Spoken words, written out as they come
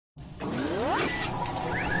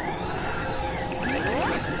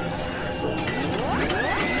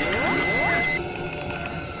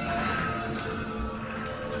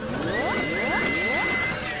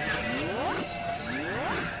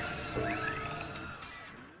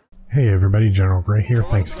Hey everybody, General Gray here.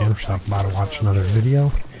 Thanks again for stopping by to watch another video.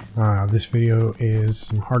 This video is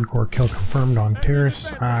some hardcore kill confirmed on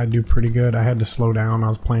Terrace. I do pretty good. I had to slow down. I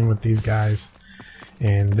was playing with these guys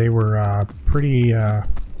and they were pretty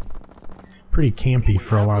campy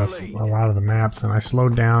for a lot of the maps, and I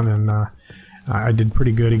slowed down and I did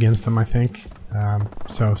pretty good against them, I think.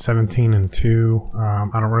 So 17 and 2. I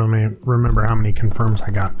don't really remember how many confirms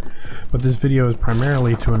I got, but this video is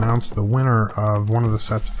primarily to announce the winner of one of the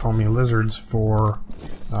sets of Foamy Lizards for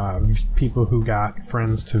people who got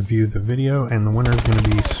friends to view the video, and the winner is going to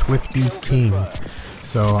be Swifty King.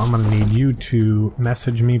 So I'm going to need you to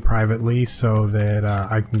message me privately so that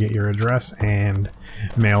I can get your address and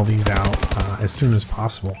mail these out as soon as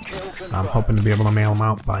possible. I'm hoping to be able to mail them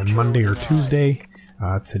out by Monday or Tuesday.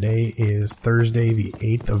 Today is Thursday, the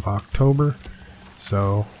 8th of October,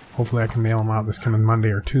 so hopefully I can mail them out this coming Monday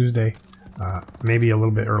or Tuesday. Maybe a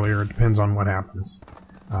little bit earlier, it depends on what happens.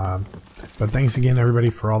 But thanks again everybody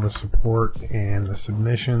for all the support and the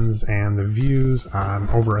submissions and the views. I'm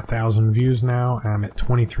over 1,000 views now. I'm at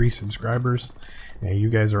 23 subscribers. And you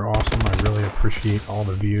guys are awesome. I really appreciate all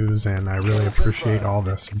the views, and I really appreciate all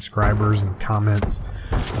the subscribers and comments.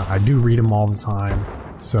 I do read them all the time,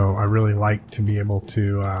 so I really like to be able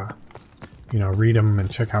to read them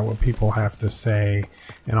and check out what people have to say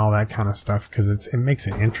and all that kind of stuff, because it makes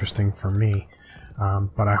it interesting for me.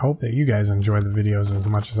 But I hope that you guys enjoy the videos as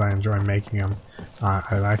much as I enjoy making them.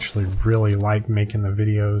 I actually really like making the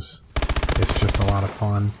videos. It's just a lot of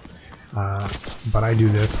fun. But I do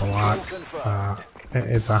this a lot.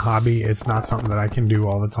 It's a hobby. It's not something that I can do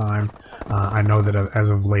all the time. I know that as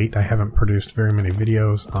of late I haven't produced very many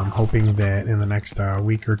videos. I'm hoping that in the next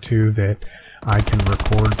week or two that I can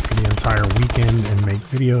record for the entire weekend and make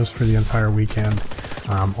videos for the entire weekend.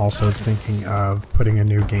 I'm also thinking of putting a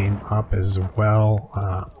new game up as well,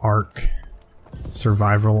 Ark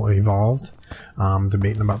Survival Evolved.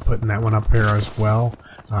 Debating about putting that one up here as well.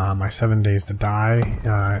 My 7 Days to Die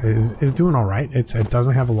is doing alright. It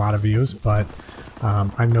doesn't have a lot of views, but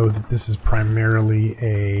I know that this is primarily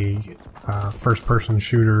a first-person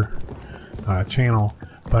shooter channel,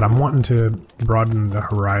 but I'm wanting to broaden the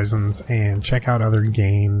horizons and check out other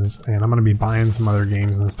games, and I'm going to be buying some other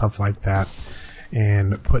games and stuff like that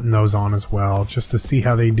and putting those on as well, just to see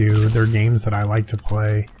how they do. They're games that I like to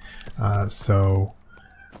play, so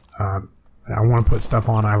I want to put stuff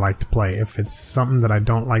on I like to play. If it's something that I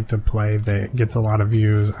don't like to play that gets a lot of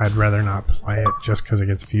views, I'd rather not play it just because it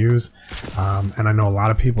gets views. And I know a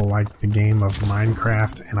lot of people like the game of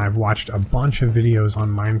Minecraft, and I've watched a bunch of videos on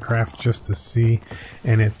Minecraft just to see,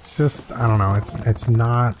 and it's just, I don't know, it's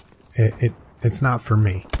not for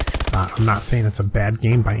me. I'm not saying it's a bad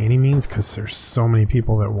game by any means, because there's so many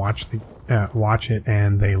people that watch it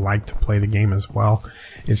and they like to play the game as well.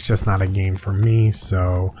 It's just not a game for me,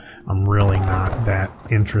 so I'm really not that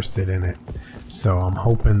interested in it. So I'm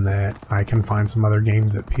hoping that I can find some other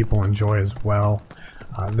games that people enjoy as well.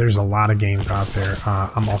 There's a lot of games out there.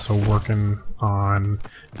 I'm also working on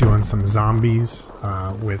doing some zombies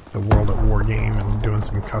with the World at War game and doing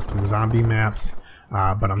some custom zombie maps,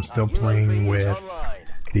 but I'm still playing with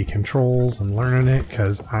the controls and learning it,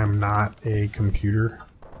 because I'm not a computer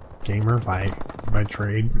gamer by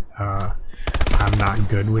trade. I'm not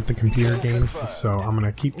good with the computer games, so I'm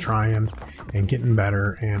gonna keep trying and getting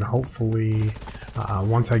better, and hopefully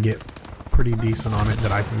once I get pretty decent on it,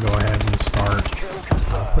 that I can go ahead and start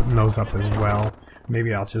putting those up as well.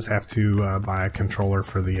 Maybe I'll just have to buy a controller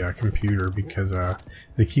for the computer, because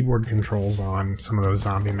the keyboard controls on some of those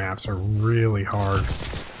zombie maps are really hard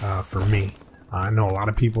for me. I know a lot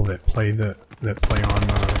of people that play on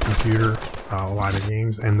the computer a lot of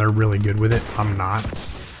games, and they're really good with it. I'm not,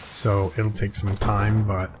 so it'll take some time,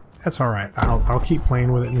 but that's alright. I'll keep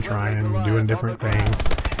playing with it and trying and doing different things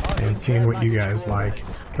and seeing what you guys like.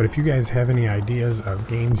 But if you guys have any ideas of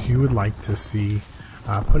games you would like to see,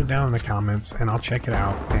 put it down in the comments and I'll check it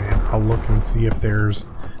out, and I'll look and see if there's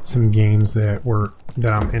some games that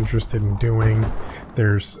I'm interested in doing.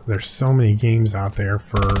 There's so many games out there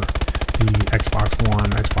for the Xbox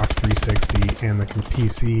One, Xbox 360, and the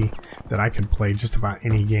PC that I could play just about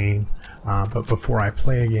any game. But before I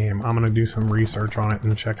play a game, I'm going to do some research on it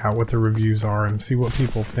and check out what the reviews are and see what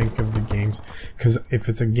people think of the games. Because if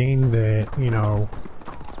it's a game that,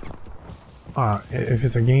 if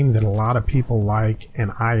it's a game that a lot of people like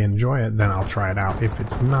and I enjoy it, then I'll try it out. If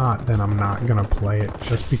it's not, then I'm not going to play it,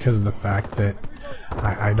 just because of the fact that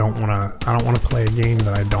I don't want to play a game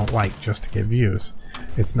that I don't like just to get views.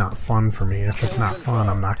 It's not fun for me. If it's not fun,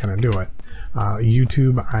 I'm not going to do it.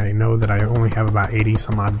 YouTube, I know that I only have about 80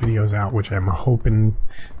 some odd videos out, which I'm hoping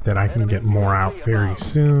that I can get more out very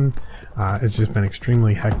soon. It's just been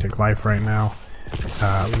extremely hectic life right now.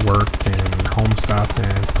 Work and home stuff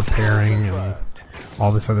and preparing and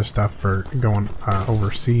all this other stuff for going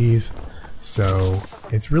overseas. So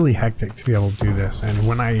it's really hectic to be able to do this. And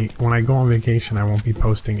when I go on vacation, I won't be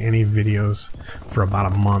posting any videos for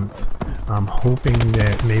about a month. I'm hoping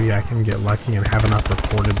that maybe I can get lucky and have enough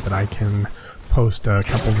recorded that I can post a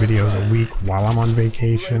couple videos a week while I'm on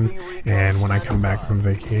vacation. And when I come back from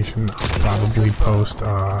vacation, I'll probably post or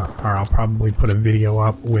I'll probably put a video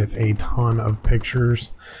up with a ton of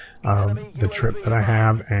pictures of the trip that I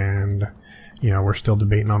have. And you know, we're still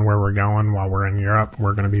debating on where we're going while we're in Europe.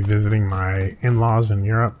 We're going to be visiting my in-laws in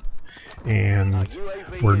Europe, and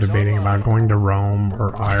we're debating about going to Rome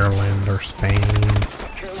or Ireland or Spain,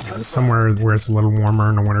 somewhere where it's a little warmer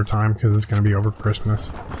in the wintertime because it's going to be over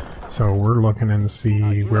Christmas. So we're looking in to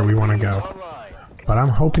see where we want to go. But I'm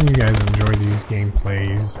hoping you guys enjoy these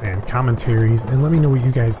gameplays and commentaries, and let me know what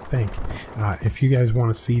you guys think. If you guys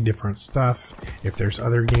want to see different stuff, if there's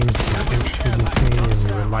other games that you're interested in seeing and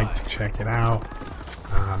you would like to check it out,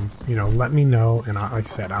 you know, let me know, and like I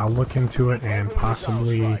said, I'll look into it and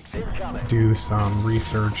possibly do some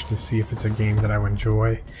research to see if it's a game that I would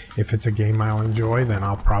enjoy. If it's a game I'll enjoy, then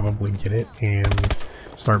I'll probably get it and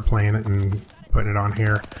start playing it and putting it on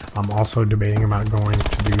here. I'm also debating about going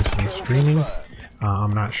to do some streaming.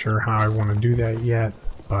 I'm not sure how I want to do that yet,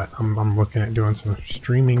 but I'm looking at doing some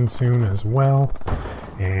streaming soon as well.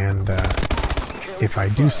 And if I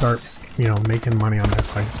do start, you know, making money on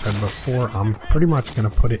this, like I said before, I'm pretty much going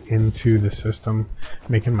to put it into the system,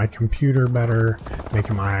 making my computer better,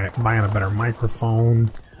 buying a better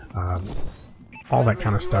microphone, all that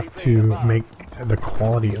kind of stuff to make the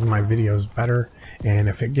quality of my videos better. And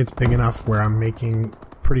if it gets big enough where I'm making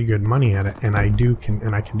pretty good money at it, and I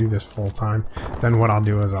can do this full time, then what I'll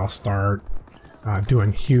do is I'll start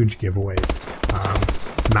doing huge giveaways.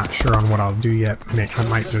 Not sure on what I'll do yet. I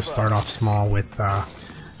might just start off small with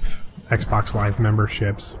Xbox Live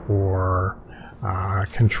memberships or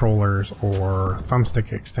controllers or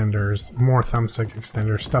thumbstick extenders, more thumbstick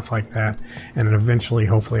extenders, stuff like that. And then eventually,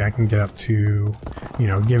 hopefully, I can get up to, you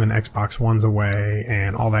know, giving Xbox Ones away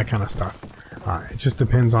and all that kind of stuff. It just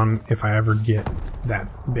depends on if I ever get that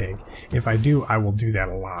big. If I do, I will do that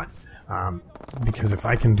a lot. Because if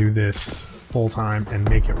I can do this full time and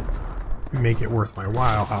make it worth my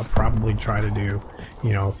while, I'll probably try to do,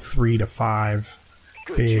 you know, 3 to 5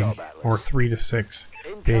 big or 3 to 6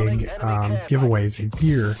 big giveaways a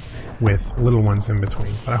year with little ones in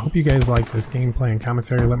between. But I hope you guys like this gameplay and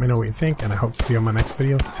commentary. Let me know what you think, and I hope to see you on my next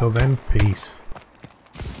video. Till then, peace.